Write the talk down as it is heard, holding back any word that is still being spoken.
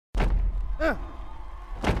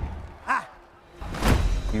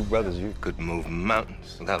You brothers, you could move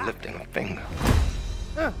mountains without lifting a finger.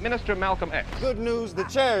 Minister Malcolm X. Good news, the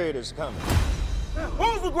chariot is coming.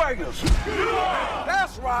 Who's the greatest?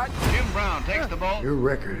 That's right. Jim Brown takes the ball. Your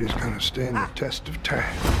record is gonna stand the test of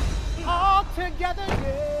time. All together,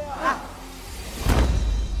 yeah.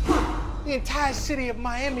 The entire city of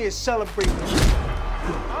Miami is celebrating.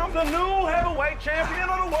 I'm the new heavyweight champion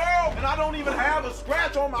of the world, and I don't even have a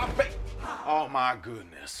scratch on my face. Oh my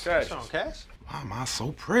goodness. Cash. Cash? Why am I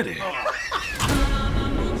so pretty?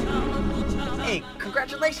 Hey,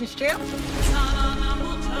 congratulations, champ.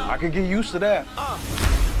 I could get used to that. I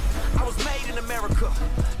was made in America,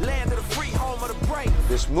 land of the free, home of the brave.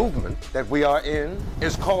 This movement that we are in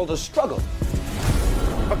is called a struggle.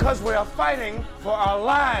 Because we are fighting for our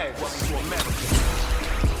lives. Welcome to America.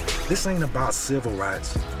 This ain't about civil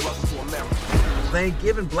rights. Welcome to America. They ain't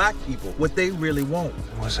giving black people what they really want.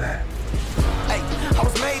 What's that? Hey, I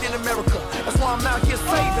was made in America. That's why I'm out here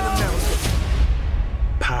saving America.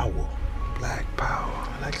 Power. Black power.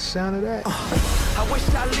 I like the sound of that. I wish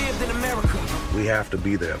I lived in America. We have to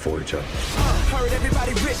be there for each other. Heard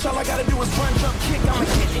everybody rich. All I gotta do is run, jump, kick. I'm a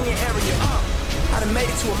hit in your area. I done made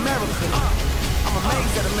it to America. I'm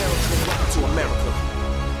amazed at America. Welcome to America.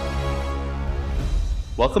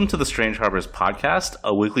 Welcome to the Strange Harbors podcast,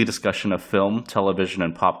 a weekly discussion of film, television,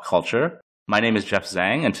 and pop culture. My name is Jeff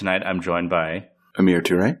Zhang, and tonight I'm joined by Amir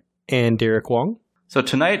Toure and Derek Wong. So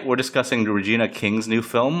tonight we're discussing Regina King's new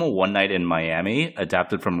film, One Night in Miami,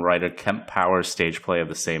 adapted from writer Kemp Powers' stage play of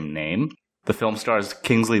the same name. The film stars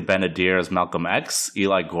Kingsley Ben-Adir as Malcolm X,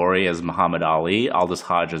 Eli Goree as Muhammad Ali, Aldous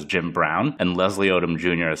Hodge as Jim Brown, and Leslie Odom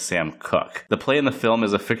Jr. as Sam Cooke. The play in the film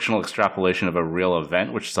is a fictional extrapolation of a real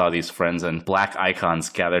event which saw these friends and black icons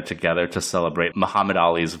gather together to celebrate Muhammad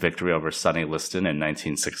Ali's victory over Sonny Liston in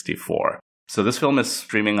 1964. So this film is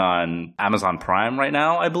streaming on Amazon Prime right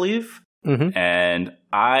now, I believe. Mm-hmm. And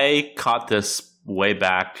I caught this way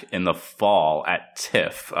back in the fall at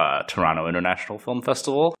TIFF, Toronto International Film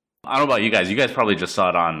Festival. I don't know about you guys. You guys probably just saw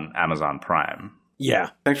it on Amazon Prime. Yeah.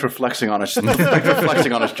 Thanks for flexing on us. Thanks for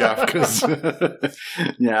flexing on us, Jeff. Because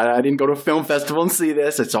yeah, I didn't go to a film festival and see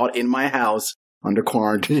this. I saw it in my house under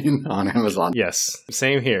quarantine on Amazon. Yes,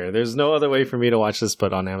 same here. There's no other way for me to watch this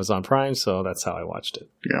but on Amazon Prime, so that's how I watched it.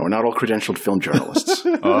 Yeah, we're not all credentialed film journalists.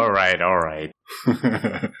 All right.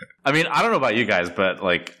 I mean, I don't know about you guys, but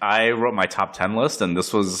like I wrote my top 10 list, and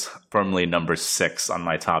this was firmly number 6 on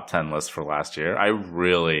my top 10 list for last year. I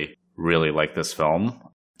really, really like this film.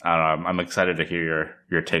 I don't know. I'm excited to hear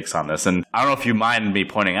your takes on this. And I don't know if you mind me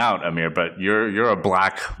pointing out, Amir, but you're a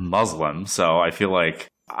black Muslim, so I feel like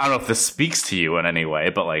I don't know if this speaks to you in any way,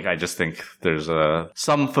 but like I just think there's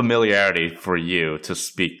some familiarity for you to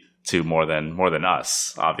speak to more than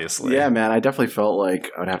us, obviously. Yeah, man, I definitely felt like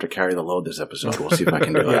I would have to carry the load this episode. We'll see if I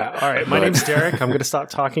can do it. Yeah, all right. My name's Derek. I'm going to stop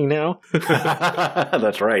talking now.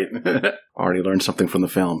 That's right. Already learned something from the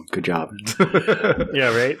film. Good job.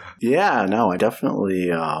 Yeah, right? Yeah, no, I definitely,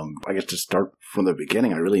 I guess to start from the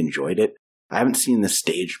beginning, I really enjoyed it. I haven't seen the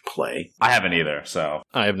stage play. I haven't either, so.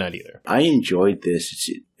 I have not either. I enjoyed this.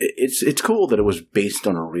 It's cool that it was based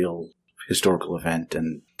on a real historical event,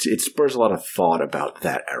 and it spurs a lot of thought about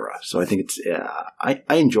that era. So I think I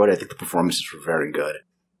enjoyed it. I think the performances were very good.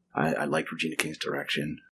 I liked Regina King's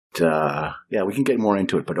direction. Yeah, we can get more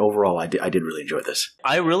into it, but overall, I did really enjoy this.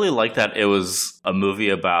 I really like that it was a movie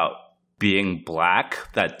about being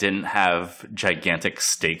black that didn't have gigantic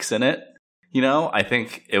stakes in it. You know, I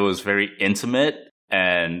think it was very intimate,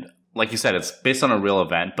 and like you said, it's based on a real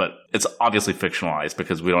event, but it's obviously fictionalized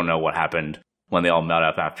because we don't know what happened when they all met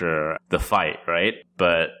up after the fight, right?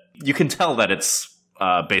 But you can tell that it's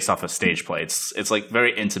based off a stage play. It's like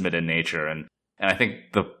very intimate in nature, and I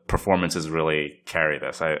think the performances really carry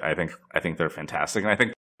this. I think they're fantastic, and I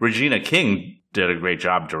think Regina King did a great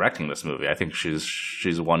job directing this movie. I think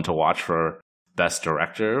she's one to watch for Best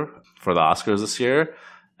Director for the Oscars this year.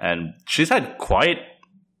 And she's had quite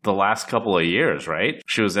the last couple of years, right?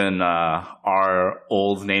 She was in our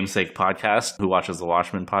old namesake podcast, Who Watches the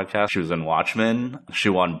Watchmen podcast. She was in Watchmen. She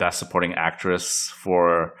won Best Supporting Actress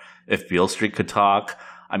for If Beale Street Could Talk.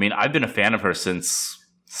 I mean, I've been a fan of her since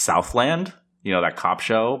Southland, you know, that cop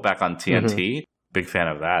show back on TNT. Mm-hmm. Big fan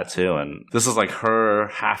of that, too. And this is like her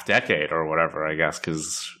half decade or whatever, I guess,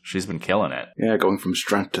 because she's been killing it. Yeah, going from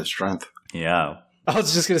strength to strength. Yeah. I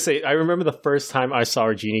was just going to say, I remember the first time I saw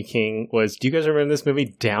Regina King was, do you guys remember this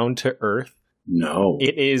movie, Down to Earth? No.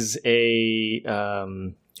 It is a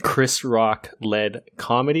Chris Rock-led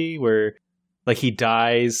comedy where like he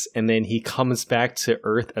dies and then he comes back to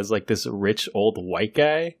Earth as like this rich old white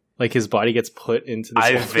guy. Like his body gets put into this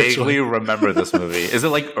I whole vaguely ritual. remember this movie. Is it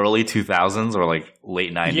like early 2000s or like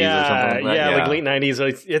late 90s or something like that? Yeah, like late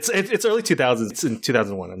 90s. It's early 2000s. It's in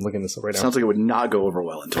 2001. I'm looking this up right now. Sounds like it would not go over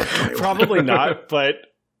well in 2021. Probably not, but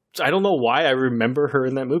I don't know why I remember her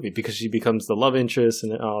in that movie, because she becomes the love interest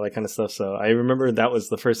and all that kind of stuff. So I remember that was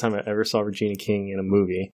the first time I ever saw Regina King in a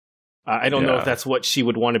movie. I don't know if that's what she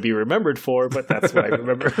would want to be remembered for, but that's what I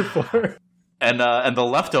remember her for. And The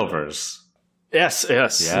Leftovers. Yes.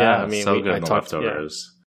 Yeah, I mean, so good in The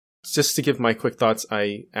Leftovers. Just to give my quick thoughts,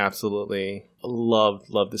 I absolutely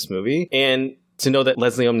love this movie. And to know that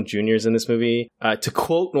Leslie Odom Jr. is in this movie, to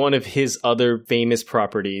quote one of his other famous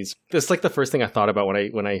properties, it's like the first thing I thought about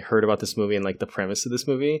when I heard about this movie and like the premise of this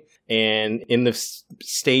movie. And in the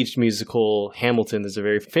staged musical Hamilton, there's a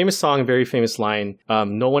very famous song, very famous line,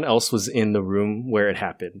 no one else was in the room where it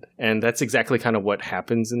happened. And that's exactly kind of what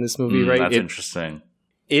happens in this movie, right? That's interesting.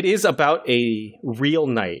 It is about a real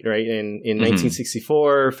night, right? In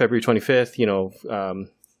 1964, February 25th,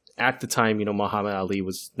 at the time, Muhammad Ali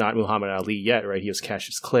was not Muhammad Ali yet, right? He was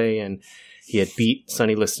Cassius Clay, and he had beat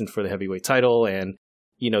Sonny Liston for the heavyweight title. And,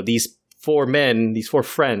 these four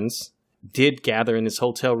friends did gather in this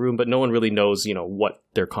hotel room, but no one really knows, what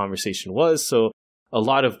their conversation was. So a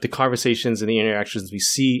lot of the conversations and the interactions we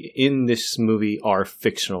see in this movie are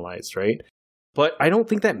fictionalized, right? But I don't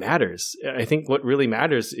think that matters. I think what really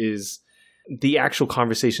matters is the actual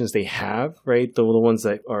conversations they have, right? The ones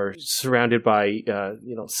that are surrounded by,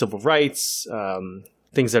 civil rights,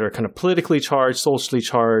 things that are kind of politically charged, socially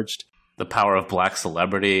charged. The power of black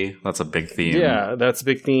celebrity. That's a big theme. Yeah, that's a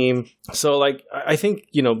big theme. So, like, I think,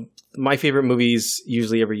 my favorite movies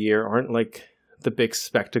usually every year aren't like the big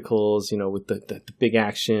spectacles, with the big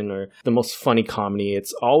action or the most funny comedy.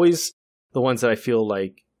 It's always the ones that I feel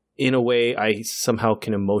like, in a way, I somehow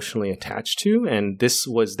can emotionally attach to, and this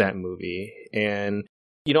was that movie. And,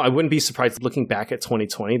 I wouldn't be surprised looking back at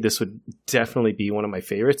 2020, this would definitely be one of my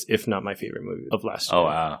favorites, if not my favorite movie of last year. Oh,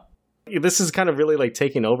 wow. This is kind of really like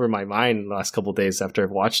taking over my mind the last couple of days after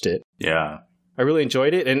I've watched it. Yeah. I really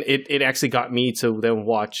enjoyed it, and it actually got me to then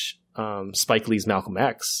watch Spike Lee's Malcolm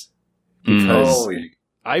X. Because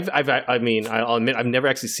I'll admit, I've never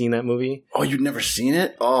actually seen that movie. Oh, you've never seen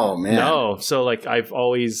it? Oh, man. No. So, like, I've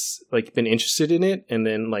always, like, been interested in it. And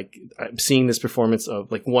then, like, seeing this performance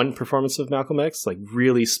of, like, one performance of Malcolm X, like,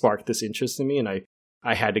 really sparked this interest in me. And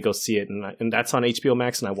I had to go see it. And that's on HBO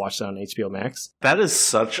Max, and I watched it on HBO Max. That is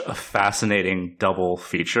such a fascinating double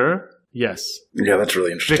feature. Yes. Yeah, that's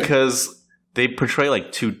really interesting. Because they portray,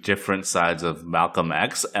 like, two different sides of Malcolm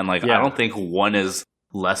X. And, like, I don't think one is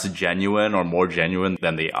less genuine or more genuine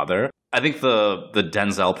than the other. I think the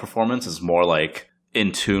Denzel performance is more like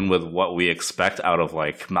in tune with what we expect out of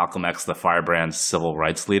like Malcolm X, the firebrand civil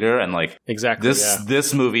rights leader. And like exactly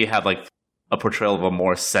this movie had like a portrayal of a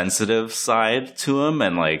more sensitive side to him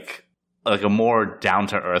and like a more down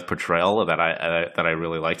to earth portrayal that I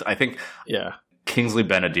really liked. I think Kingsley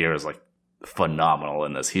Ben-Adir is like phenomenal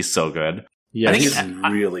in this. He's so good. Yeah, he's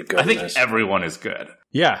really good. I think everyone is good.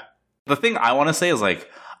 Yeah. The thing I want to say is, like,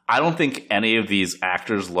 I don't think any of these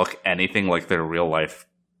actors look anything like their real-life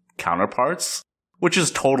counterparts, which is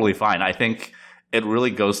totally fine. I think it really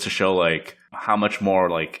goes to show, like, how much more,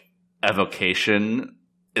 like, evocation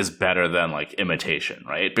is better than, like, imitation,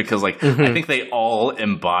 right? Because, like, I think they all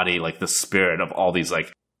embody, like, the spirit of all these,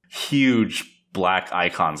 like, huge black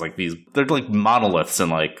icons. Like, they're, like, monoliths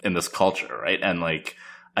in this culture, right? And, like,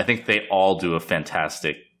 I think they all do a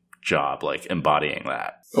fantastic job, like, embodying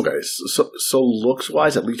that. Okay, so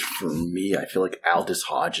looks-wise, at least for me, I feel like Aldous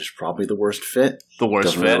Hodge is probably the worst fit. The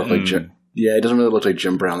worst fit? It doesn't really look like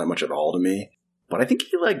Jim Brown that much at all to me. But I think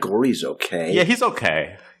Eli Gorey's okay. Yeah, he's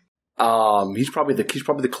okay. He's probably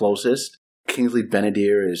the closest. Kingsley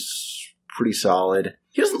Ben-Adir is pretty solid.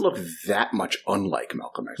 He doesn't look that much unlike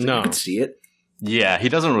Malcolm X. No. You can see it. Yeah, he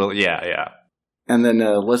doesn't really... Yeah. And then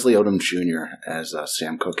Leslie Odom Jr. as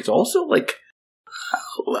Sam Cooke. It's also like...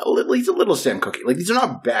 he's a little Sam Cooke. Like, these are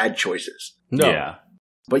not bad choices. No. Yeah.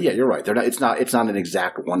 But yeah, you're right. They're not. It's not an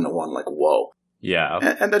exact one-to-one. Like, whoa. Yeah.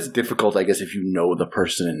 And that's difficult, I guess, if you know the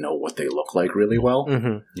person and know what they look like really well.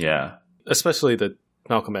 Mm-hmm. Yeah. Especially the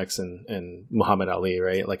Malcolm X and Muhammad Ali,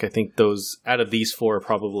 right? Like, I think those out of these four are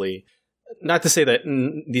probably, not to say that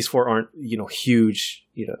these four aren't, huge,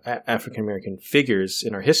 African American figures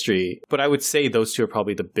in our history, but I would say those two are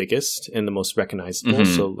probably the biggest and the most recognizable.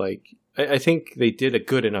 Mm-hmm. So, like, I think they did a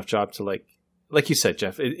good enough job to, like you said,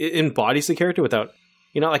 Jeff, it embodies the character without,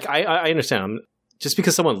 like, I understand. Just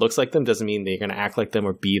because someone looks like them doesn't mean they're going to act like them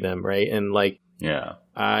or be them, right? And, like, yeah,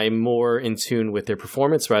 I'm more in tune with their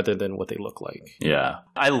performance rather than what they look like. Yeah.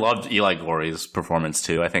 I loved Eli Gorey's performance,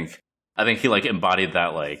 too. I think I think he like embodied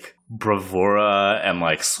that like bravura and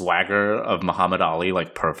like swagger of Muhammad Ali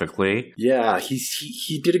like perfectly. Yeah,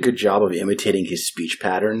 he did a good job of imitating his speech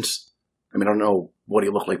patterns. I mean, I don't know what he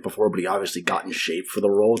looked like before, but he obviously got in shape for the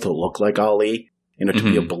role to look like Ali, to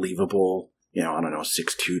be a believable, I don't know,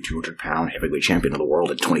 6'2", 200-pound heavyweight champion of the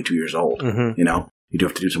world at 22 years old. You do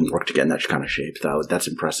have to do some work to get in that kind of shape. That's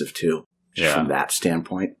impressive too, from that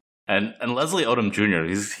standpoint. And Leslie Odom Jr.,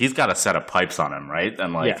 he's got a set of pipes on him, right?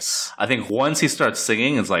 And like, yes. I think once he starts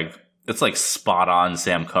singing, it's like spot on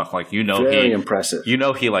Sam Cooke. Like, very impressive.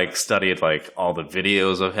 He like studied like all the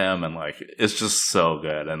videos of him, and like it's just so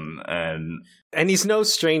good. And he's no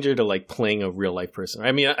stranger to like playing a real life person.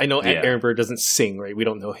 I mean, I know Aaron Burr doesn't sing, right? We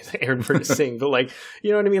don't know Aaron Burr to sing, but like,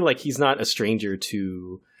 you know what I mean? Like, he's not a stranger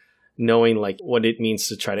to knowing like what it means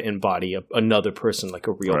to try to embody another person, like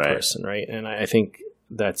a real person, right? And I think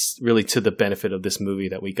that's really to the benefit of this movie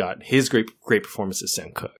that we got his great performance as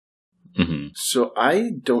Sam Cooke. So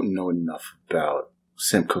I don't know enough about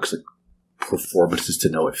Sam Cooke's like performances to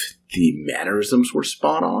know if the mannerisms were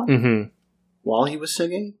spot on while he was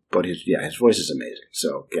singing, but his voice is amazing.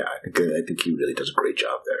 So yeah, I think he really does a great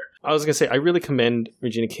job there. I was gonna say I really commend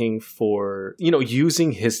Regina King for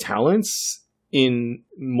using his talents in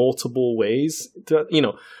multiple ways.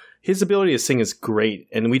 His ability to sing is great,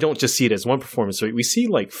 and we don't just see it as one performance, right? We see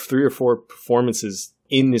like 3 or 4 performances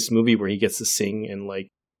in this movie where he gets to sing, and like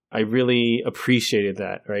I really appreciated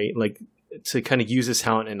that, right? Like to kind of use his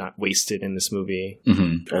talent and not waste it in this movie.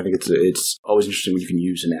 I think it's always interesting when you can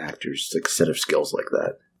use an actor's like set of skills like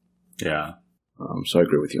that. Yeah. So I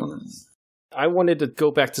agree with you on that. I wanted to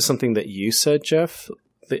go back to something that you said, Jeff.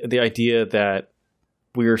 The idea that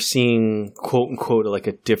we're seeing, quote unquote, like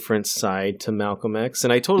a different side to Malcolm X.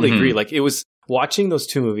 And I totally agree. Like, it was watching those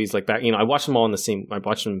 2 movies, like back, I watched them all I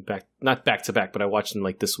watched them back, not back to back, but I watched them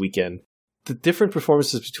like this weekend. The different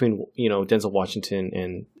performances between, Denzel Washington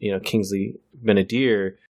and, Kingsley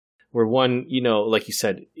Ben-Adir were one, like you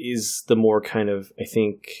said, is the more kind of, I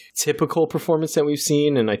think, typical performance that we've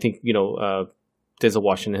seen. And I think, Denzel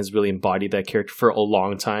Washington has really embodied that character for a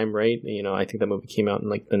long time, right? I think that movie came out in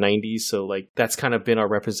like the 90s. So like that's kind of been our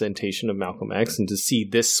representation of Malcolm X. And to see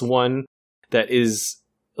this one that is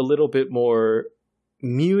a little bit more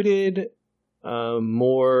muted,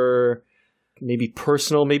 more maybe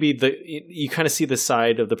personal, maybe you kind of see the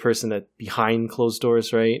side of the person that behind closed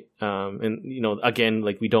doors, right? And, again,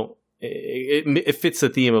 like we don't, it fits the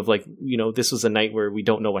theme of like, this was a night where we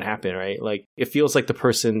don't know what happened, right? Like it feels like the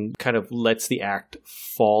person kind of lets the act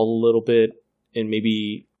fall a little bit, and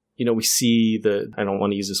maybe, we see I don't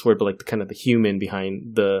want to use this word, but like the kind of the human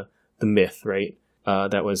behind the myth, right?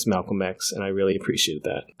 That was Malcolm X, and I really appreciated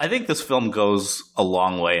that. I think this film goes a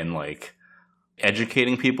long way in like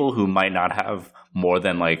educating people who might not have more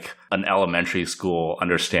than like an elementary school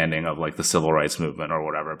understanding of like the civil rights movement or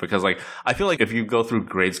whatever. Because like, I feel like if you go through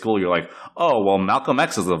grade school, you're like, oh, well, Malcolm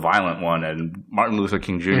X is the violent one and Martin Luther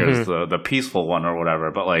King Jr. is the peaceful one or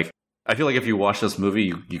whatever. But like, I feel like if you watch this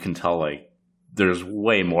movie, you can tell like there's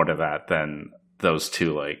way more to that than those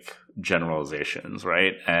 2 like generalizations,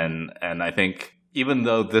 right? And I think even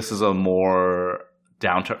though this is a more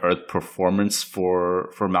down to earth performance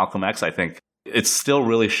for Malcolm X, I think it still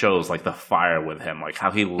really shows like the fire with him, like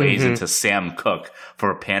how he lays into Sam Cooke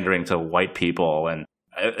for pandering to white people, and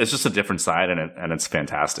it's just a different side, and it's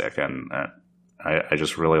fantastic, and I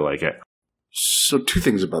just really like it. So 2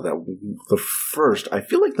 things about that. The first, I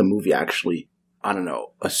feel like the movie actually, I don't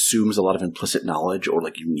know, assumes a lot of implicit knowledge, or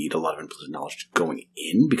like you need a lot of implicit knowledge going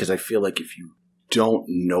in, because I feel like if you don't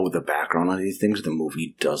know the background on these things, the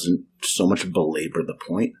movie doesn't so much belabor the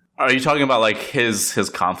point. Are you talking about like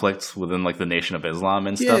his conflicts within like the Nation of Islam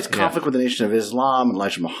and stuff? Yeah, his conflict with the Nation of Islam, and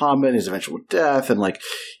Elijah Muhammad, his eventual death, and like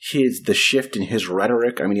the shift in his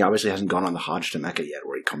rhetoric. I mean, he obviously hasn't gone on the Hajj to Mecca yet,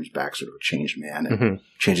 where he comes back sort of a changed man and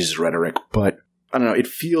changes his rhetoric. But I don't know, it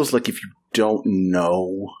feels like if you don't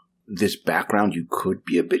know this background, you could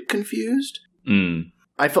be a bit confused.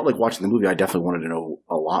 I felt like watching the movie, I definitely wanted to know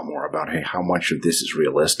a lot more about, how much of this is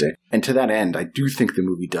realistic. And to that end, I do think the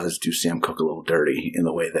movie does do Sam Cooke a little dirty in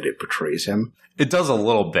the way that it portrays him. It does a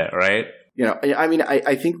little bit, right? I mean,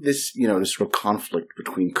 I think this, this sort of conflict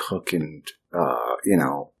between Cooke and,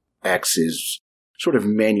 X is sort of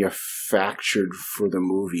manufactured for the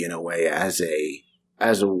movie in a way as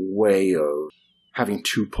a way of having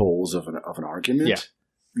 2 poles of an argument.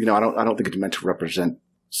 Yeah. I don't think it's meant to represent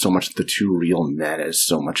so much the 2 real men as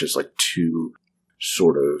so much as like 2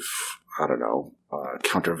 sort of, I don't know,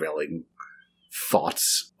 countervailing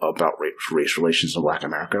thoughts about race relations in Black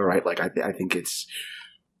America, right? Like I think it's,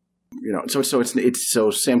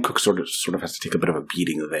 so Sam Cooke sort of has to take a bit of a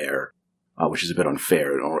beating there which is a bit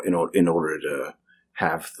unfair in order to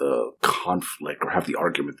have the conflict or have the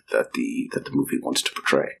argument that the movie wants to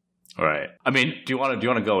portray. Right. I mean, do you want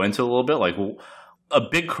to go into a little bit? Like, a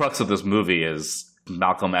big crux of this movie is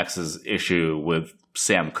Malcolm X's issue with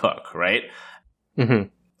Sam Cooke, right? Mm-hmm.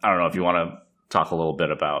 I don't know if you want to talk a little bit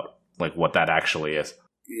about like what that actually is.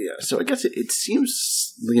 Yeah. So I guess it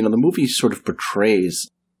seems, the movie sort of portrays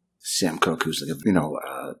Sam Cooke, who's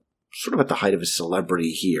sort of at the height of his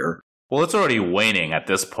celebrity here. Well, it's already waning at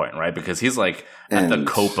this point, right? Because he's like at the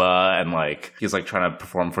Copa and like he's like trying to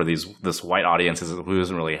perform for this white audience who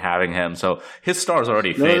isn't really having him. So his star's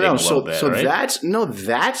already fading a little bit. So right? That's in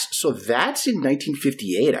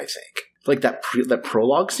 1958, I think. Like that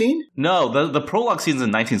prologue scene? No, the prologue scene's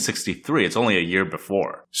in 1963. It's only a year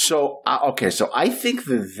before. So so I think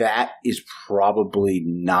that is probably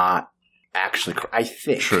not actually. I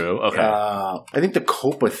think true. Okay. I think the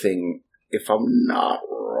Copa thing, if I'm not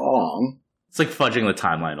wrong, it's like fudging the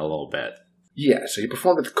timeline a little bit. Yeah, so he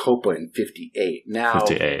performed at the Copa in 58. Now,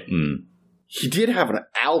 58. He did have an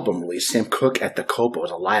album released. Sam Cooke at the Copa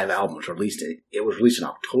was a live album. It was released in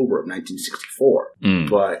October of 1964,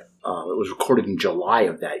 but it was recorded in July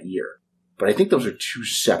of that year. But I think those are two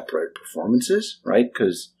separate performances, right?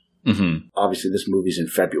 Because obviously this movie's in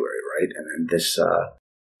February, right? And then this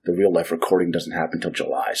the real life recording doesn't happen until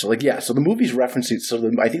July. So so the movie's referencing.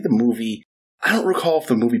 I think the movie. I don't recall if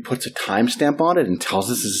the movie puts a timestamp on it and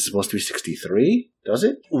tells us this is supposed to be 63. Does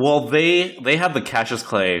it? Well, they have the Cassius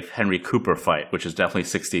Clay Henry Cooper fight, which is definitely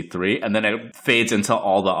 63, and then it fades into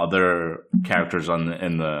all the other characters in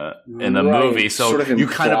the movie. So sort of you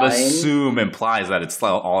kind of implies that it's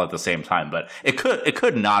all at the same time, but it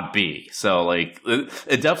could not be. So like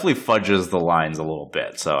it definitely fudges the lines a little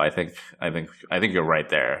bit. So I think you're right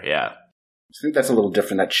there. Yeah. I think that's a little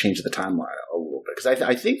different. That changed the timeline a little bit because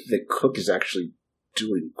I think that Cooke is actually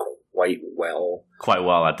doing quite well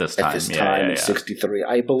at this time. In 63,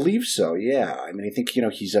 I believe so. Yeah, I mean, I think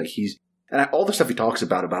he's and all the stuff he talks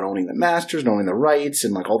about owning the masters, and owning the rights,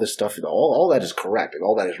 and like all this stuff. All that is correct. Like,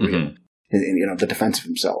 all that is real. And the defense of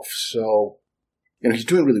himself. So he's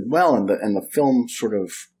doing really well, and the film sort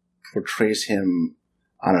of portrays him.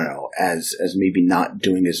 I don't know, as maybe not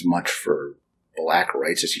doing as much for Black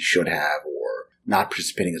rights as he should have, or not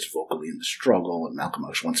participating as vocally in the struggle, and Malcolm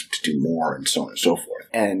X wants him to do more, and so on and so forth.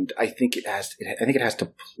 And I think it has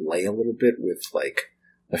to play a little bit with like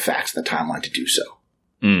the facts and the timeline to do so.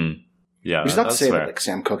 Yeah, which is not to say that like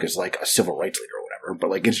Sam Cooke is like a civil rights leader or whatever, but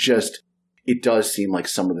like it does seem like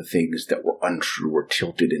some of the things that were untrue were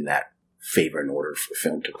tilted in that favor in order for the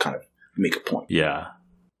film to kind of make a point. Yeah,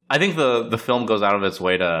 I think the film goes out of its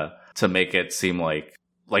way to make it seem like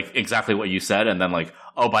exactly what you said, and then like,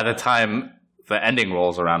 oh, by the time the ending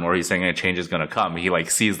rolls around where he's saying a change is going to come, he like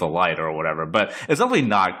sees the light or whatever. But it's definitely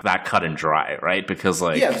not that cut and dry, right? Because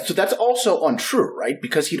like, yeah, so that's also untrue, right?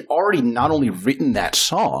 Because he'd already not only written that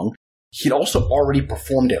song, he'd also already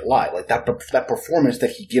performed it live. Like that performance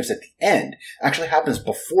that he gives at the end actually happens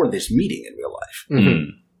before this meeting in real life.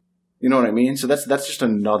 You know what I mean? So that's just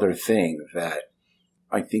another thing that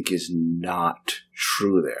I think is not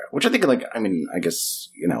true there. Which I think, I guess,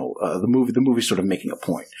 the movie's sort of making a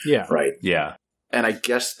point. Yeah. Right? Yeah. And I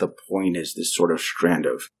guess the point is this sort of strand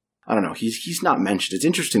of, I don't know, he's not mentioned. It's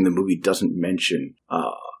interesting the movie doesn't mention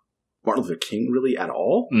Martin Luther King really at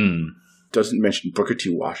all. Doesn't mention Booker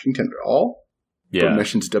T. Washington at all. Yeah. But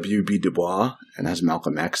mentions W.B. Du Bois and has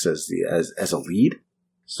Malcolm X as a lead.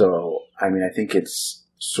 So, I mean, I think it's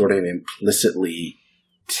sort of implicitly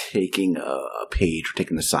taking a page or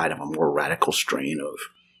taking the side of a more radical strain of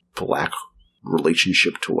Black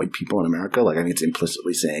relationship to white people in America. Like, I think it's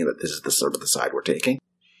implicitly saying that this is the sort of the side we're taking.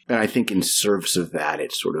 And I think in service of that,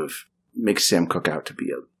 it sort of makes Sam Cooke out to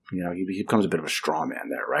be he becomes a bit of a straw man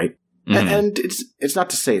there, right? And it's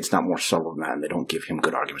not to say it's not more subtle than that, and they don't give him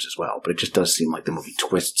good arguments as well, but it just does seem like the movie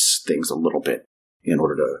twists things a little bit in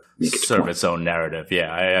order to make it serve its own narrative.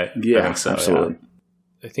 Yeah, I think so. Absolutely.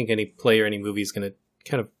 Yeah. I think any play or any movie is going to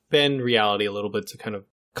kind of bend reality a little bit to kind of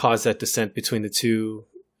cause that dissent between the two.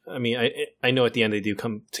 I mean, I know at the end they do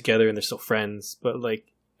come together and they're still friends, but like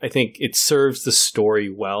I think it serves the story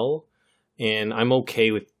well, and I'm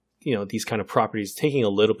okay with these kind of properties taking a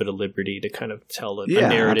little bit of liberty to kind of tell a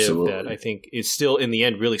narrative absolutely. That I think is still in the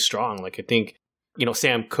end really strong. Like I think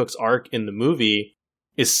Sam Cooke's arc in the movie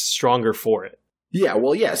is stronger for it. Yeah,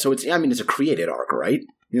 well, yeah. So it's a created arc, right?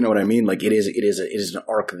 You know what I mean? Like it is an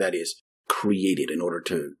arc that is created in order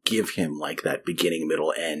to give him like that beginning,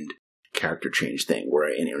 middle, end character change thing. Where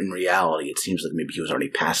in reality, it seems like maybe he was already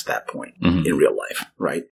past that point in real life,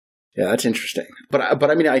 right? Yeah, that's interesting. But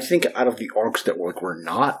I mean, I think out of the arcs that were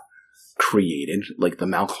not created, like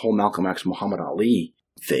the whole Malcolm X Muhammad Ali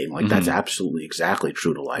thing, like that's absolutely exactly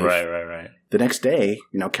true to life. Right. The next day,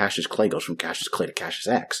 Cassius Clay goes from Cassius Clay to Cassius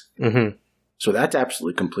X. Mm-hmm. So that's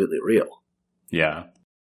absolutely completely real. Yeah.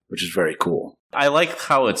 Which is very cool. I like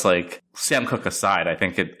how it's like, Sam Cooke aside, I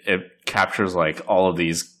think it captures like all of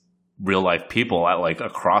these real life people at like a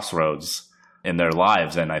crossroads in their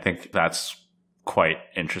lives. And I think that's quite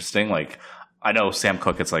interesting. Like, I know Sam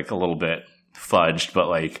Cooke, it's like a little bit fudged, but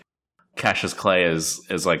like Cassius Clay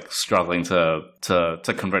is like struggling to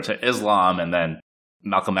convert to Islam. And then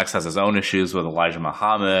Malcolm X has his own issues with Elijah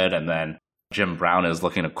Muhammad. And then Jim Brown is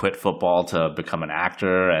looking to quit football to become an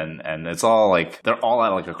actor, and it's all like they're all at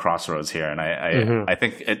like a crossroads here, and I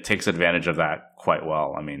think it takes advantage of that quite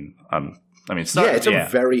well. It's a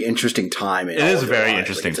very interesting time. It is a very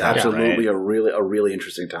interesting time. It's absolutely right? a really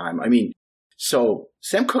interesting time. So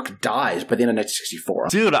Sam Cooke dies by the end of 1964.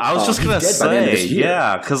 Dude, I was just gonna say,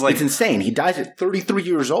 yeah, because like it's insane. He dies at 33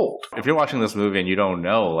 years old. If you're watching this movie and you don't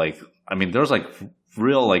know, there's like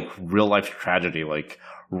real life tragedy, like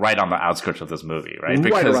right on the outskirts of this movie, right?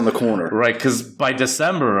 Right around the corner. Right, because by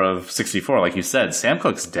December of 64, like you said, Sam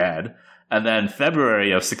Cooke's dead. And then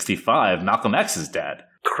February of 65, Malcolm X is dead.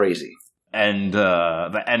 Crazy. And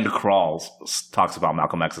the end crawl talks about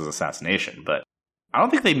Malcolm X's assassination. But I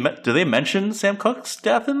don't think do they mention Sam Cooke's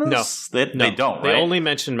death in this? No. They don't, right? They only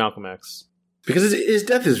mention Malcolm X. Because his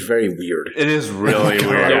death is very weird. It is really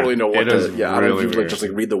weird. I don't really know what it is. Yeah, I don't even just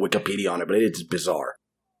like read the Wikipedia on it, but it's bizarre.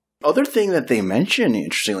 Other thing that they mention,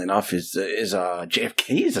 interestingly enough, is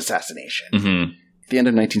JFK's assassination at the end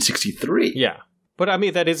of 1963. Yeah, but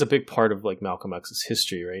that is a big part of like Malcolm X's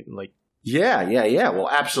history, right? Like, yeah.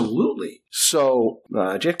 Well, absolutely. So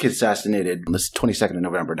JFK assassinated on the 22nd of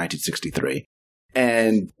November, 1963,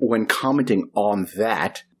 and when commenting on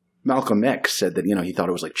that, Malcolm X said that he thought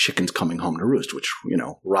it was like chickens coming home to roost, which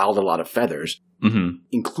riled a lot of feathers.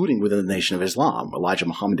 Including within the Nation of Islam. Elijah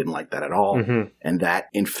Muhammad didn't like that at all. And that,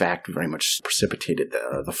 in fact, very much precipitated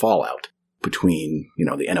the fallout between,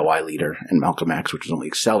 the NOI leader and Malcolm X, which was only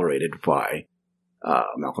accelerated by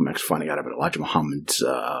Malcolm X finding out about Elijah Muhammad's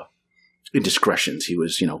indiscretions. He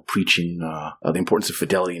was, preaching the importance of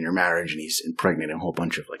fidelity in your marriage, and he's impregnating a whole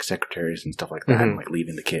bunch of like secretaries and stuff like that, and like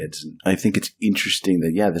leaving the kids. And I think it's interesting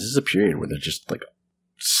that, this is a period where there's just like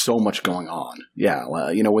so much going on. Yeah,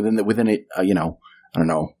 within it, I don't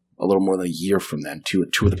know, a little more than a year from then, two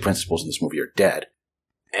of the principals in this movie are dead.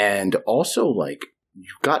 And also, like,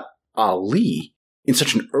 you've got Ali in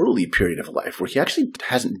such an early period of life where he actually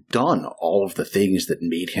hasn't done all of the things that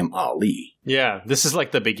made him Ali. Yeah, this is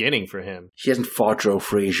like the beginning for him. He hasn't fought Joe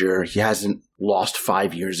Frazier. He hasn't lost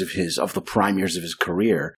 5 years of the prime years of his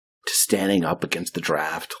career to standing up against the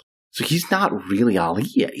draft. So he's not really Ali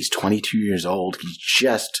yet. He's 22 years old. He's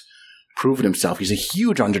just proven himself. He's a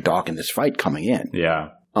huge underdog in this fight coming in.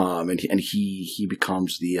 Yeah. And he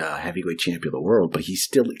becomes the heavyweight champion of the world, but he's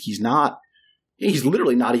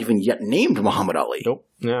literally not even yet named Muhammad Ali. Nope.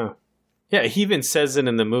 No. Yeah, he even says it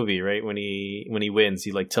in the movie, right? When he wins,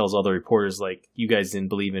 he like tells all the reporters, like, you guys didn't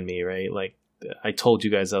believe in me, right? Like, I told you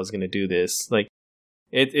guys I was going to do this. Like,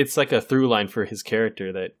 it's like a through line for his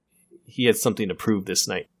character that he had something to prove this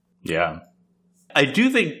night. Yeah. I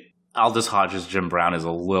do think Aldous Hodge's Jim Brown is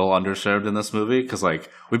a little underserved in this movie, because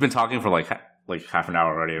like we've been talking for like half an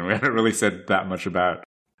hour already, and we haven't really said that much about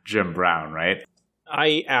Jim Brown, right?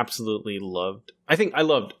 I think I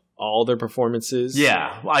loved all their performances.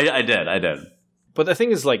 Yeah, I did. But the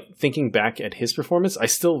thing is, like, thinking back at his performance, I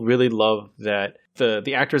still really love that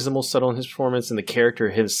the actor is the most subtle in his performance, and the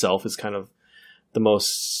character himself is kind of the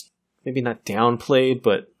most, maybe not downplayed,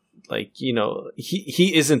 but like,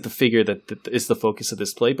 he isn't the figure that is the focus of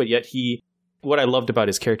this play, but yet what I loved about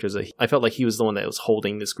his character is that I felt like he was the one that was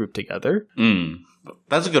holding this group together.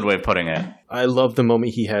 That's a good way of putting it. I love the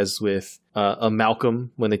moment he has with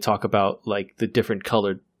Malcolm when they talk about like the different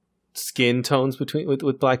colored skin tones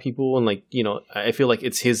with black people, and like, I feel like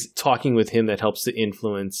it's his talking with him that helps to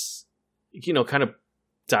influence, kind of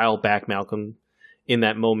dial back Malcolm in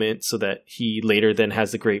that moment, so that he later then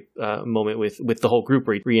has the great moment with the whole group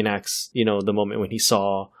where he reenacts, the moment when he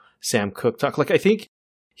saw Sam Cooke talk. Like, I think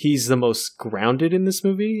he's the most grounded in this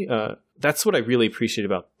movie. That's what I really appreciate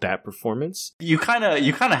about that performance. You kind of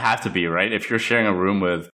have to be, right? If you're sharing a room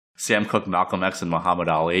with Sam Cooke, Malcolm X, and Muhammad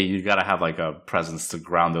Ali, you got to have like a presence to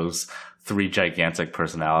ground those three gigantic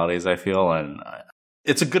personalities, I feel. And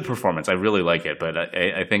it's a good performance. I really like it, but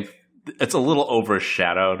I think it's a little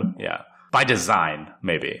overshadowed. Yeah. By design,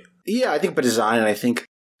 maybe. Yeah, I think by design, and I think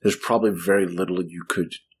there's probably very little you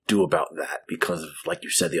could do about that because of, like you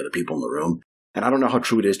said, the other people in the room. And I don't know how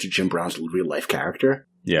true it is to Jim Brown's real life character.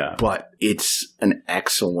 Yeah. But it's an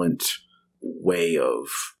excellent way of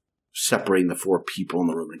separating the four people in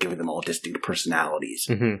the room and giving them all distinct personalities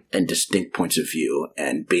and distinct points of view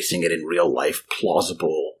and basing it in real life,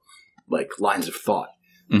 plausible, like, lines of thought.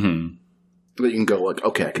 Mm-hmm. That you can go, like,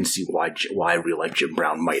 okay, I can see why real life Jim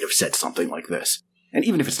Brown might have said something like this. And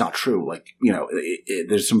even if it's not true, like, you know,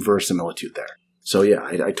 there's some verisimilitude there. So, yeah,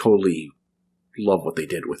 I totally love what they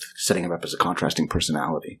did with setting him up as a contrasting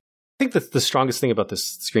personality. I think that the strongest thing about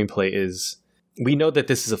this screenplay is we know that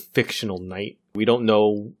this is a fictional night. We don't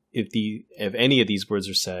know if any of these words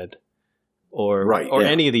are said or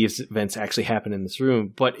any of these events actually happen in this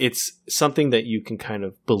room, but it's something that you can kind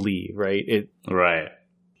of believe, right? It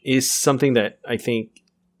is something that I think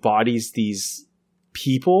bodies these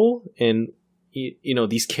people, and you know,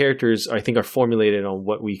 these characters I think are formulated on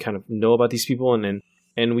what we kind of know about these people,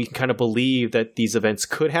 and we can kind of believe that these events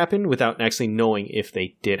could happen without actually knowing if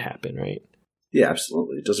they did happen, right? Yeah,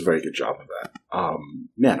 absolutely. It does a very good job of that.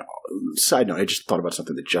 Man, side note, I just thought about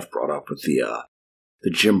something that Jeff brought up with the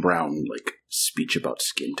Jim Brown, like, speech about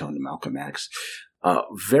skin tone to Malcolm X.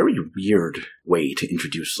 Very weird way to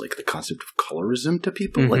introduce, like, the concept of colorism to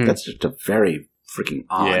people. Like, that's just a very freaking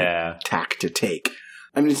odd tack to take.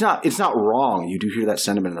 I mean, it's not wrong. You do hear that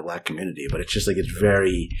sentiment in the black community, but it's just like,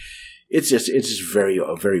 it's just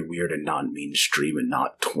a very weird and non-mainstream and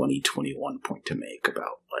not 2021 point to make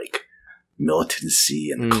about, like, militancy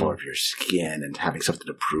and the color of your skin and having something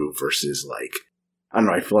to prove versus, like, I don't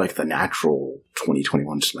know, I feel like the natural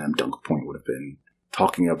 2021 slam dunk point would have been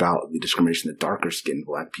talking about the discrimination that darker skinned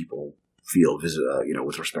black people feel, you know,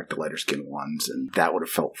 with respect to lighter skinned ones, and that would have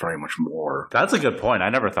felt very much more. That's a good point. I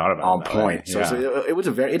never thought about on point. So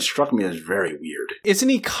it struck me as very weird. Isn't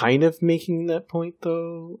he kind of making that point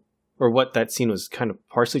though, or what that scene was kind of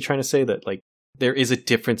partially trying to say, that, like, there is a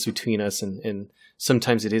difference between us, and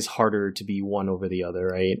sometimes it is harder to be one over the other,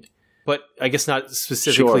 right? But I guess not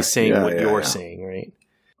specifically saying what you're saying, right?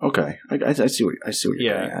 Okay, I see what you're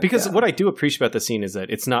getting at. Because what I do appreciate about the scene is that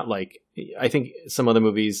it's not like, I think some other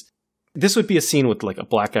movies, this would be a scene with, like, a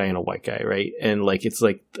black guy and a white guy, right? And, like, it's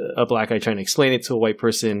like a black guy trying to explain it to a white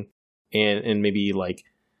person and maybe, like,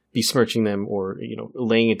 besmirching them or, you know,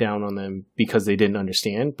 laying it down on them because they didn't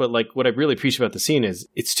understand. But, like, what I really appreciate about the scene is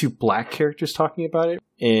it's two black characters talking about it,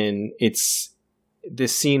 and it's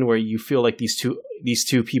this scene where you feel like these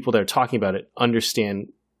two people that are talking about it understand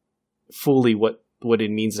fully what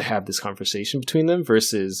it means to have this conversation between them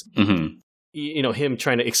versus you know, him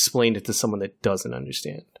trying to explain it to someone that doesn't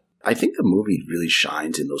understand. I think the movie really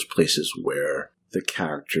shines in those places where the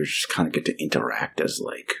characters kind of get to interact as,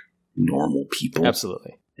 like, normal people.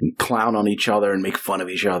 Absolutely. And clown on each other and make fun of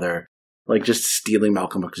each other. Like, just stealing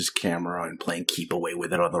Malcolm X's camera and playing keep away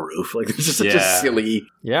with it on the roof. Like, this is such a silly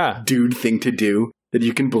dude thing to do that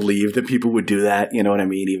you can believe that people would do that. You know what I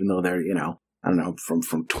mean? Even though they're, you know, I don't know,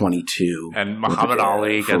 from 22. And Muhammad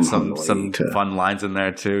Ali gets some fun lines in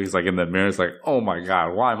there, too. He's, like, in the mirror. It's like, oh, my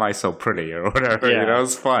God, why am I so pretty? Or whatever. Yeah. You know,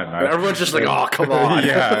 it's fun. Everyone's just like, oh, come on.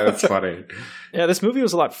 Yeah, it's funny. Yeah, this movie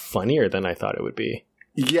was a lot funnier than I thought it would be.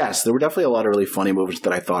 Yes, there were definitely a lot of really funny moments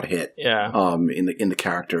that I thought hit. Yeah. In the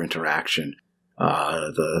character interaction,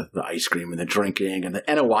 the ice cream and the drinking, and the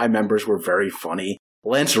NOI members were very funny.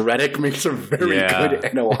 Lance Reddick makes a very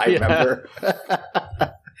good NOI member.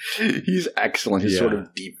 He's excellent. His sort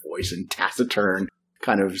of deep voice and taciturn,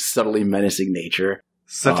 kind of subtly menacing nature.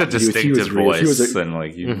 Such a distinctive voice,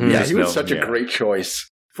 he was such a great choice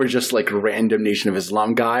for just, like, random Nation of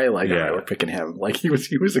Islam guy. Like, we're picking him. Like, he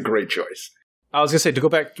was a great choice. I was going to say, to go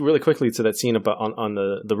back really quickly to that scene about on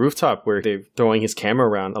the rooftop where they're throwing his camera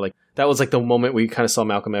around, like, that was, like, the moment where you kind of saw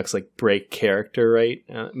Malcolm X, like, break character, right?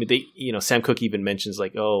 I mean, Sam Cooke even mentions,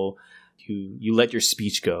 like, oh, you let your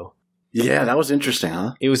speech go. Yeah, that was interesting,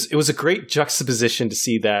 huh? It was a great juxtaposition to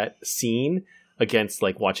see that scene against,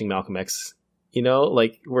 like, watching Malcolm X, you know,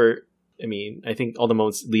 like, where, I mean, I think all the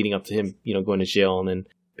moments leading up to him, you know, going to jail and then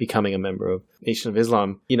becoming a member of Nation of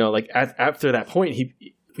Islam, you know, like, after that point,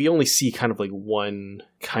 we only see kind of, like, one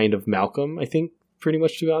kind of Malcolm, I think, pretty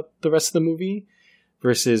much throughout the rest of the movie,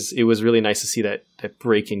 versus it was really nice to see that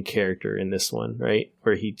break in character in this one, right?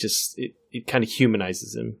 Where he just, it kind of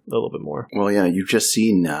humanizes him a little bit more. Well, yeah, you've just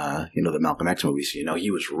seen, you know, the Malcolm X movies. You know, he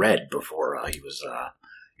was Red before he was,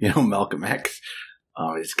 you know, Malcolm X.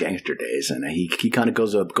 His gangster days, and he kind of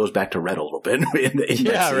goes back to Red a little bit.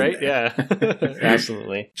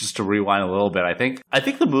 Absolutely. Just to rewind a little bit, I think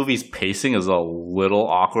the movie's pacing is a little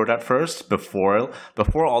awkward at first. Before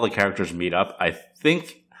all the characters meet up, I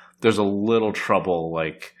think there's a little trouble,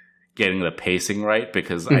 like, getting the pacing right,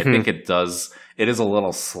 because I think it is a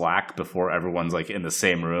little slack before everyone's like in the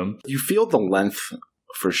same room. You feel the length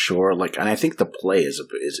for sure, like, and I think the play is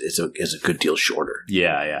a good deal shorter.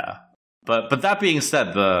 Yeah. But that being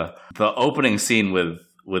said, the opening scene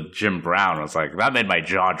with Jim Brown was like, that made my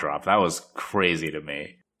jaw drop. That was crazy to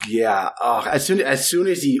me. Yeah, as soon as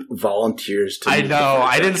he volunteers to, I know.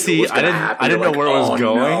 I didn't know where it was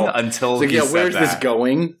going until he said where's that. this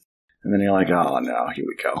going? And then you're like, oh no, here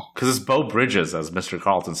we go. Because it's Beau Bridges as Mr.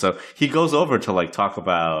 Carlton, so he goes over to like talk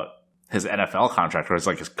about his NFL contract or his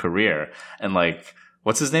like his career, and like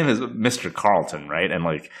what's his name is Mr. Carlton, right? And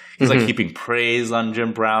like he's like heaping praise on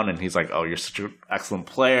Jim Brown, and he's like, oh, you're such an excellent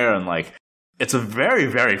player, and like it's a very,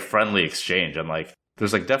 very friendly exchange, and like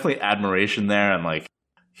there's like definitely admiration there, and like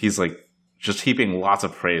he's like just heaping lots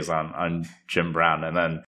of praise on Jim Brown. And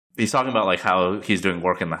then he's talking about like how he's doing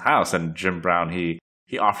work in the house, and Jim Brown, he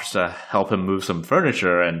offers to help him move some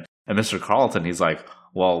furniture, and Mr. Carlton, he's like,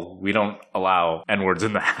 well, we don't allow N-words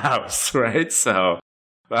in the house, right? So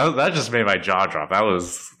that just made my jaw drop. That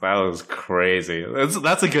was crazy.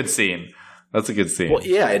 That's a good scene. That's a good scene. Well,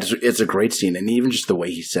 yeah, it's a great scene, and even just the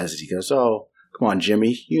way he says it, he goes, oh, come on,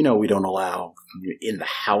 Jimmy, you know we don't allow in the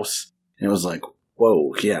house. And it was like,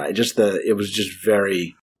 whoa, yeah, it was just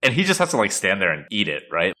very... And he just has to like stand there and eat it,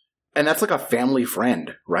 right? And that's like a family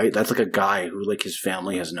friend, right? That's like a guy who like his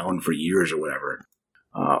family has known for years or whatever.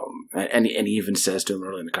 And he even says to him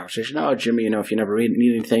early in the conversation, oh, Jimmy, if you never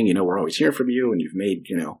need anything, we're always here for you, and you've made,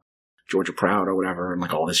 Georgia proud or whatever, and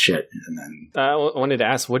like all this shit. And then I wanted to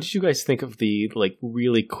ask, what did you guys think of the like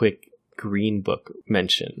really quick Green Book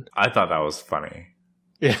mention? I thought that was funny.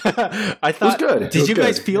 Yeah, I thought. It was good. Did you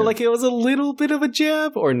guys feel like it was a little bit of a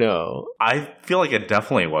jab or no? I feel like it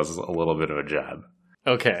definitely was a little bit of a jab.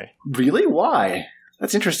 Okay. Really? Why?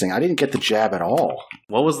 That's interesting. I didn't get the jab at all.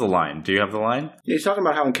 What was the line? Do you have the line? Yeah, he's talking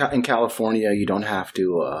about how in California you don't have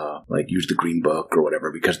to use the Green Book or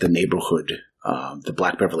whatever because the neighborhood, the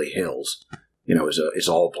Black Beverly Hills, is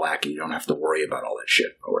all black and you don't have to worry about all that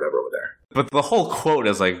shit or whatever over there. But the whole quote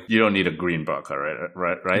is like, you don't need a Green Book, all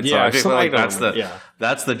right? Yeah, so I think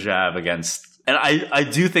that's the jab against. And I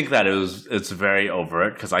do think that it's very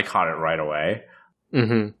overt because I caught it right away.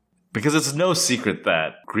 Mm-hmm. Because it's no secret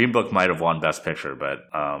that Green Book might have won Best Picture, but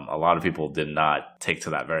a lot of people did not take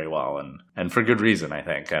to that very well, and for good reason, I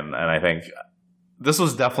think. And I think this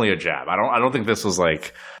was definitely a jab. I don't think this was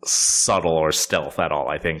like subtle or stealth at all.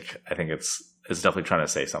 I think it's definitely trying to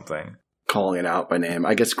say something. Calling it out by name.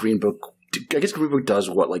 I guess Green Book does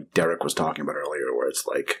what like Derek was talking about earlier, where it's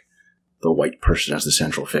like the white person as the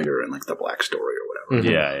central figure in like the black story or whatever.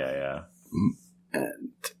 Mm-hmm. Yeah.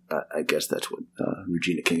 And I guess that's what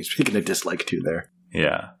Regina King is taking a dislike to there.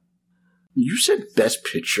 Yeah. You said Best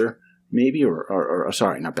Picture, maybe, or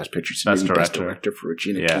sorry, not Best Picture. Best Director. Best Director for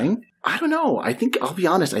Regina King. I don't know. I'll be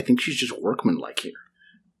honest. I think she's just workmanlike here.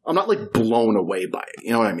 I'm not like blown away by it.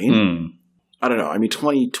 You know what I mean? Mm. I don't know. I mean,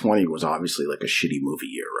 2020 was obviously like a shitty movie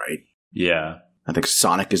year, right? Yeah. I think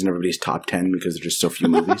Sonic is in everybody's top 10 because there's just so few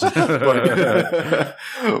movies. but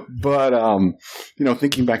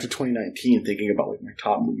thinking back to 2019, thinking about like my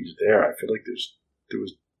top movies there, I feel like there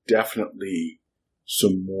was definitely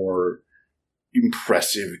some more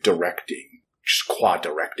impressive directing, just quad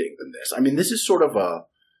directing than this. I mean, this is sort of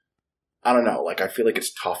I don't know, like I feel like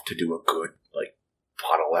it's tough to do a good like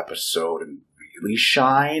bottle episode and really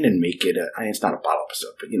shine and make it it's not a bottle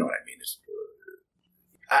episode, but you know what I mean.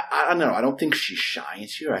 I don't know. I don't think she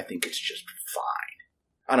shines here. I think it's just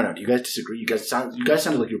fine. I don't know. Do you guys disagree? You guys sounded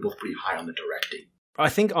like you're both pretty high on the directing. I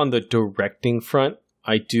think on the directing front,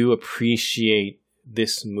 I do appreciate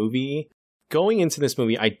this movie. Going into this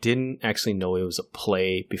movie, I didn't actually know it was a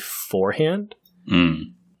play beforehand.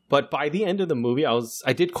 Mm. But by the end of the movie,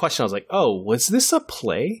 I did question. I was like, "Oh, was this a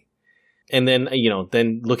play?" And then,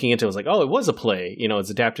 then looking into it, I was like, oh, it was a play. It's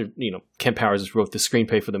adapted. Kent Powers wrote the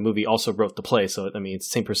screenplay for the movie, also wrote the play. So, I mean, it's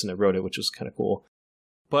the same person that wrote it, which was kind of cool.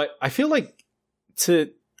 But I feel like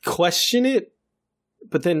to question it,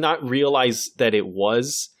 but then not realize that it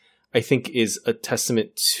was, I think is a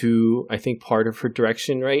testament to, I think, part of her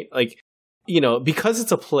direction, right? Like, because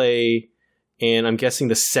it's a play, and I'm guessing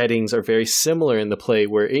the settings are very similar in the play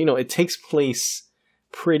where, it takes place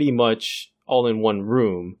pretty much all in one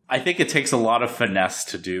room. I think it takes a lot of finesse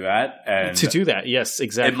to do that. And to do that, yes,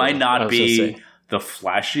 exactly. It might not be the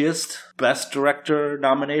flashiest Best Director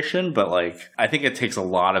nomination, but like I think it takes a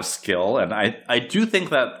lot of skill, and I do think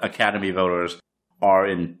that Academy voters are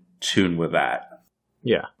in tune with that.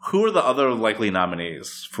 Yeah. Who are the other likely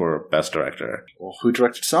nominees for Best Director? Well, who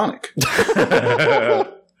directed Sonic?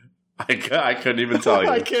 I couldn't even tell you.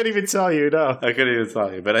 I can't even tell you. No, I couldn't even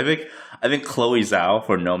tell you. But I think Chloe Zhao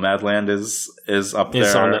for Nomadland is up there.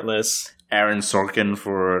 It's on that list. Aaron Sorkin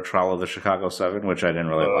for Trial of the Chicago 7, which I didn't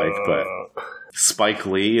really like, but Spike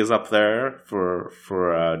Lee is up there for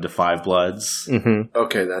Da 5 Bloods. Mm-hmm.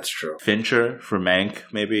 Okay, that's true. Fincher for Mank,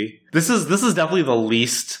 maybe. This is definitely the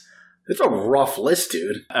least. It's a rough list,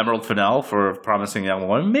 dude. Emerald Fennell for Promising Young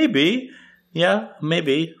Woman, maybe. Yeah,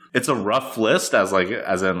 maybe. It's a rough list, as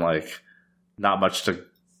in not much to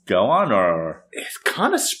go on, or it's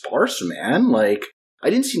kind of sparse, man. Like, I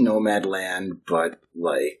didn't see Nomadland, but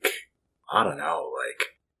I don't know,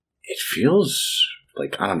 it feels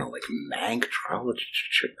like, I don't know, like Mank, Trial of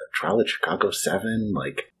Chicago 7,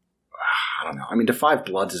 I don't know. I mean, Da 5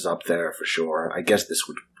 Bloods is up there for sure. I guess this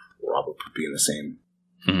would probably be in the same.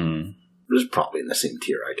 Mm-hmm. It was probably in the same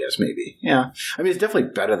tier, I guess, maybe. Yeah. I mean, it's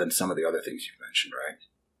definitely better than some of the other things you've mentioned, right?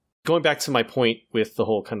 Going back to my point with the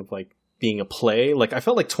whole kind of being a play, I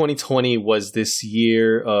felt like 2020 was this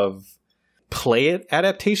year of play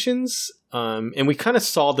adaptations. And we kind of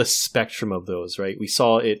saw the spectrum of those, right? We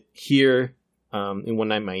saw it here in One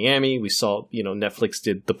Night in Miami. We saw, Netflix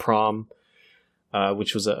did The Prom,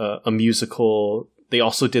 which was a musical. They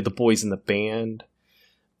also did The Boys in the Band.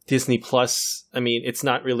 Disney Plus, I mean, it's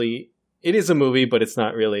not really... It is a movie, but it's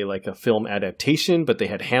not really like a film adaptation, but they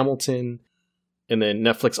had Hamilton. And then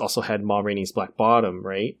Netflix also had Ma Rainey's Black Bottom,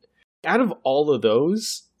 right? Out of all of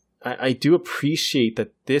those, I do appreciate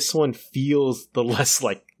that this one feels the least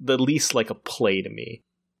like a play to me.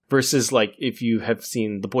 Versus if you have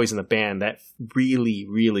seen The Boys in the Band, that really,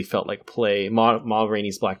 really felt like a play. Ma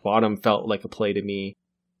Rainey's Black Bottom felt like a play to me.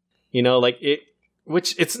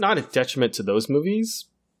 Which it's not a detriment to those movies.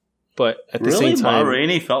 But at the same time, Ma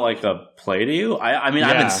Rainey felt like a play to you. I mean,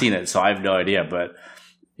 I haven't seen it, so I have no idea. But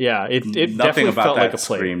yeah, it nothing definitely about felt that like a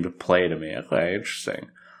play. Screamed play to me. Okay, interesting.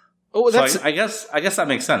 Oh, that's. So I guess that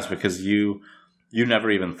makes sense because you never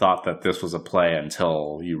even thought that this was a play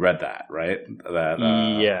until you read that, right?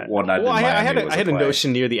 That One Night in Miami I had a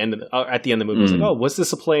notion near the end of at the end of the movie. I was like, oh, was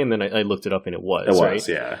this a play? And then I looked it up, and it was. It was,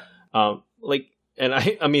 right? Yeah. And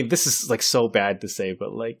I mean, this is so bad to say, but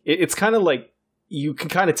it's kind of you can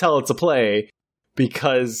kind of tell it's a play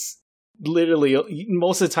because literally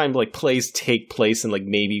most of the time plays take place in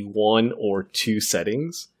maybe one or two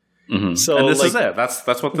settings. Mm-hmm. So and this is it. That's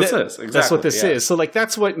what this is. Exactly. That's what this is. So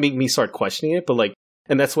that's what made me start questioning it. But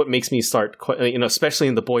and that's what makes me start, especially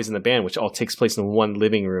in The Boys in the Band, which all takes place in one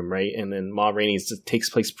living room, right? And then Ma Rainey's takes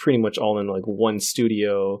place pretty much all in one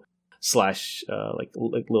studio /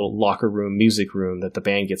 little locker room, music room that the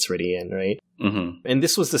band gets ready in, right? Mm-hmm. And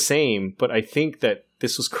this was the same, but I think that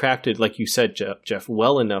this was crafted, like you said, Jeff,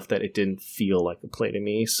 well enough that it didn't feel like a play to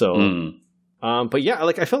me. So, but yeah,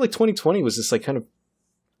 I felt like 2020 was just kind of,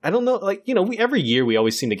 I don't know, every year we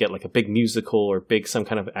always seem to get a big musical or some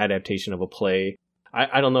kind of adaptation of a play.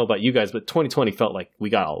 I don't know about you guys, but 2020 felt like we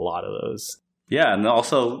got a lot of those. Yeah, and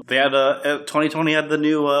also they had 2020 had the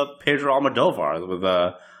new Pedro Almodovar with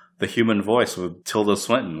The Human Voice with Tilda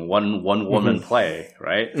Swinton, one woman play,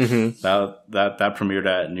 right? Mm-hmm. That premiered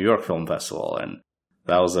at New York Film Festival, and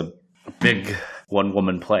that was a big one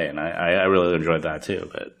woman play, and I really enjoyed that too.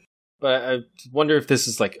 But I wonder if this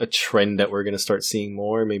is a trend that we're going to start seeing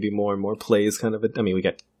more, maybe more and more plays. Kind of. I mean, we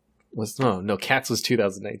got Cats was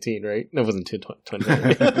 2019, right? No, it wasn't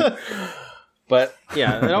 2019. But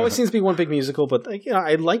yeah, it always seems to be one big musical. But I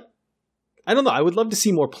don't know. I would love to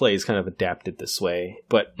see more plays kind of adapted this way,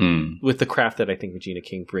 but with the craft that I think Regina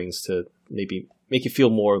King brings to maybe make it feel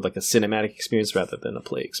more like a cinematic experience rather than a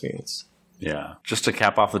play experience. Yeah. Just to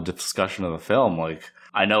cap off the discussion of the film,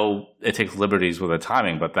 I know it takes liberties with the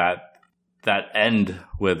timing, but that end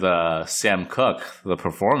with Sam Cooke, the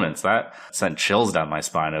performance, that sent chills down my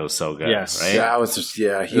spine. It was so good. Yes. Right?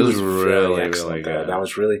 Yeah, he was really excellent. Really good. That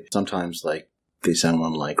was really sometimes they send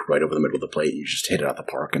one right over the middle of the plate and you just hit it out the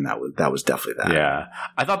park, and that was definitely that. Yeah.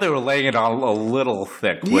 I thought they were laying it on a little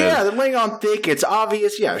thick. Yeah, they're laying on thick. It's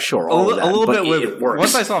obvious. Yeah, sure. A little bit with it works.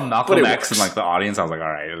 Once I saw Malcolm X in the audience, I was like, all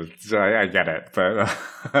right, I get it. But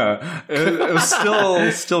it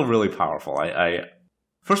was still really powerful.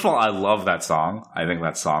 First of all, I love that song. I think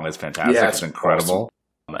that song is fantastic. Yeah, it's incredible.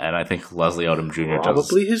 Awesome. And I think Leslie Odom Jr.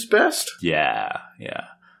 probably his best. Yeah.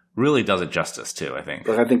 Really does it justice too, I think.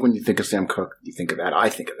 But I think when you think of Sam Cooke, you think of that. I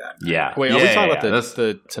think of that. Yeah. Wait, are we talking about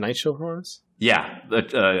the Tonight Show performance? Yeah,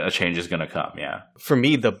 a change is going to come, yeah. For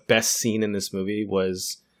me, the best scene in this movie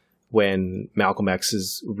was when Malcolm X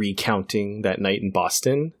is recounting that night in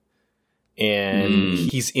Boston. And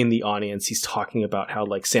he's in the audience. He's talking about how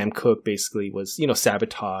Sam Cooke basically was,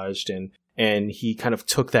 sabotaged and and he kind of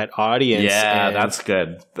took that audience. Yeah, and, that's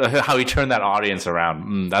good. How he turned that audience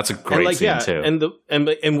around. That's a great scene too.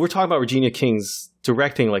 And we're talking about Regina King's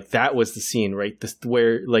directing. Like that was the scene, right?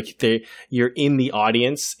 Where like you're in the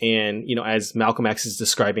audience, and you know, as Malcolm X is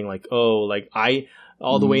describing, like, oh, like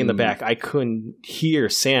all the way in the back, I couldn't hear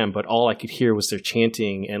Sam, but all I could hear was their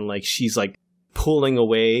chanting, and like she's like pulling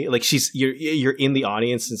away, like you're in the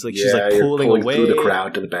audience, and it's like she's like pulling away through the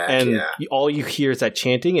crowd to the back, and all you hear is that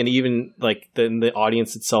chanting, and even like the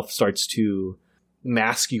audience itself starts to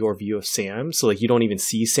mask your view of Sam, so like you don't even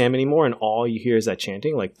see Sam anymore, and all you hear is that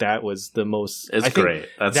chanting. Like that was the most. It's great.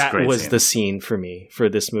 That's that great was scene. the scene for me for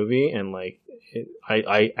this movie, and like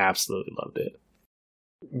I absolutely loved it.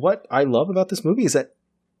 What I love about this movie is that,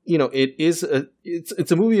 you know, it's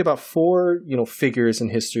a movie about 4, you know, figures in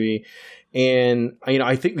history. And, you know,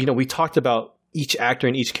 I think, you know, we talked about each actor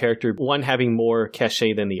and each character, one having more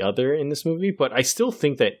cachet than the other in this movie. But I still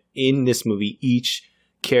think that in this movie, each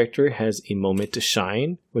character has a moment to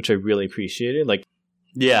shine, which I really appreciated. Like,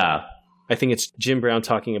 yeah, I think it's Jim Brown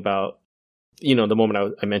talking about, you know, the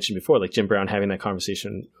moment I mentioned before, like Jim Brown having that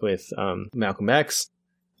conversation with Malcolm X.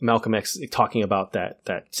 Malcolm X talking about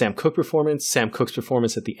that Sam Cooke performance, Sam Cooke's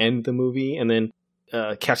performance at the end of the movie, and then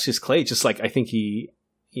Cassius Clay, just like I think he,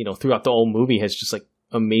 you know, throughout the whole movie has just like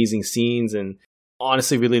amazing scenes, and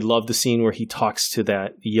honestly really loved the scene where he talks to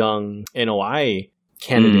that young NOI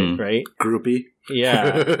candidate, right? Groupie.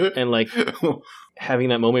 Yeah. And like having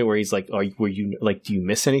that moment where he's like, were you like, do you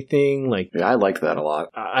miss anything? Like, yeah, I liked that a lot.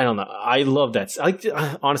 I don't know. I love that.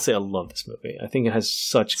 Honestly, I love this movie. I think it has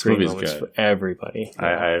such great moments for everybody.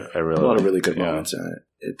 I really a lot of really good moments in it.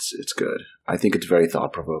 It's good. I think it's very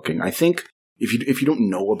thought provoking. I think if you don't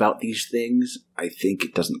know about these things, I think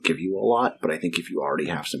it doesn't give you a lot. But I think if you already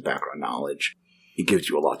have some background knowledge, it gives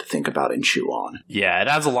you a lot to think about and chew on. Yeah, it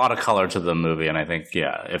adds a lot of color to the movie, and I think,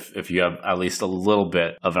 yeah, if you have at least a little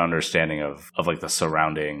bit of an understanding of like the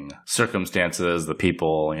surrounding circumstances, the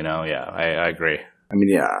people, you know, yeah, I agree. I mean,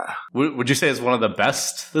 yeah. Would you say it's one of the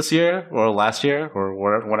best this year or last year or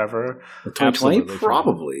whatever? 2020,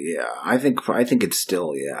 probably, yeah. I think it's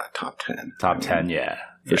still, top 10. Top 10, yeah.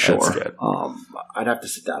 For sure. I'd have to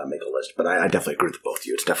sit down and make a list, but I definitely agree with both of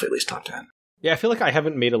you. It's definitely at least top 10. Yeah, I feel like I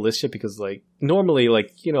haven't made a list yet because, like, normally,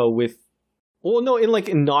 like, you know,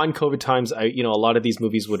 in non-COVID times, a lot of these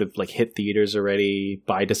movies would have like hit theaters already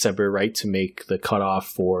by December, right, to make the cutoff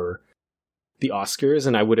for the Oscars,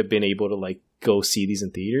 and I would have been able to like go see these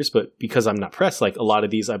in theaters. But because I'm not pressed, like a lot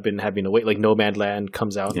of these I've been having to wait. Like Nomadland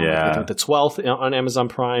comes out on I think the 12th on Amazon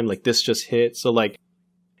Prime. Like this just hit, so like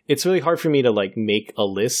it's really hard for me to like make a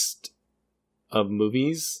list of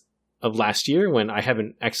movies of last year when I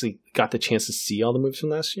haven't actually got the chance to see all the movies from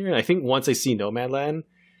last year. And I think once I see Nomadland,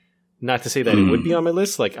 not to say that it would be on my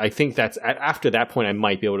list, like I think that's after that point I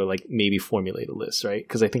might be able to like maybe formulate a list, right?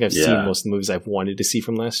 Because I think I've seen most of the movies I've wanted to see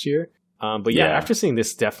from last year. But after seeing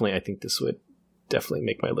this, definitely I think this would definitely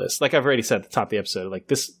make my list. Like I've already said at the top of the episode, like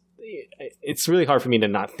this, it's really hard for me to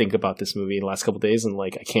not think about this movie in the last couple of days, and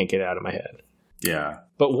like I can't get it out of my head. Yeah.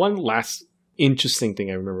 But one last interesting thing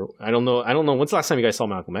I remember, I don't know when's the last time you guys saw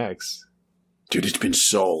Malcolm X? Dude, it's been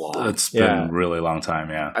so long. It's been a really long time,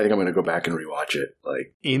 yeah. I think I'm going to go back and rewatch it.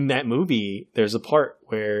 Like in that movie, there's a part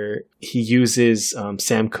where he uses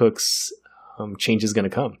Sam Cooke's "Change Is Gonna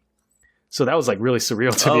Come." So that was like really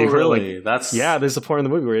surreal to me. Oh, really? Like, there's a part in the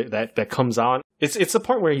movie where that comes on. It's the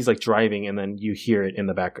part where he's like driving, and then you hear it in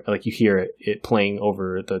the back, like you hear it playing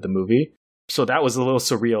over the movie. So that was a little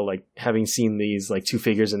surreal, like having seen these like two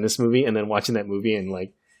figures in this movie, and then watching that movie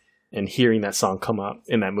and hearing that song come up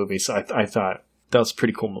in that movie. So I thought that was a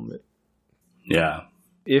pretty cool moment. Yeah.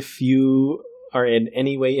 If you are in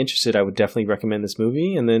any way interested, I would definitely recommend this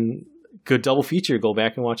movie. And then good double feature, go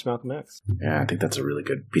back and watch Malcolm X. Yeah, I think that's a really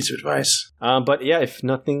good piece of advice. But yeah, if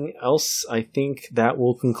nothing else, I think that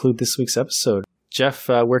will conclude this week's episode. Jeff,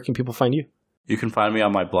 where can people find you? You can find me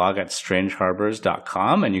on my blog at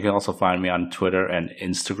strangeharbors.com, and you can also find me on Twitter and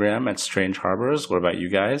Instagram at strangeharbors. What about you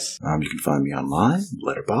guys? You can find me online,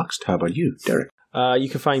 Letterboxd. How about you, Derek? You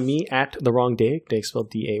can find me at The Wrong Dayk. Dayk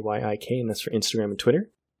spelled Dayk, and that's for Instagram and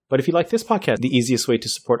Twitter. But if you like this podcast, the easiest way to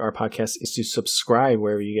support our podcast is to subscribe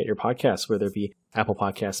wherever you get your podcasts, whether it be Apple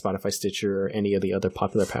Podcasts, Spotify, Stitcher, or any of the other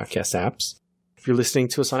popular podcast apps. If you're listening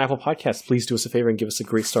to us on Apple Podcasts, please do us a favor and give us a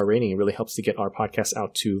great star rating. It really helps to get our podcast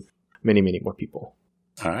out to many, many more people.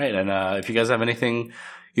 All right. And if you guys have anything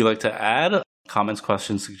you'd like to add, comments,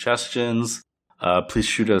 questions, suggestions, please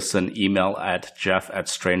shoot us an email at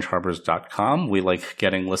jeff@strangeharbors.com. We like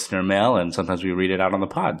getting listener mail, and sometimes we read it out on the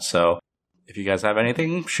pod. So if you guys have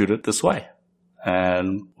anything, shoot it this way.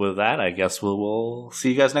 And with that, I guess we'll see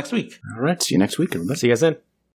you guys next week. All right. See you next week, everybody. See you guys then.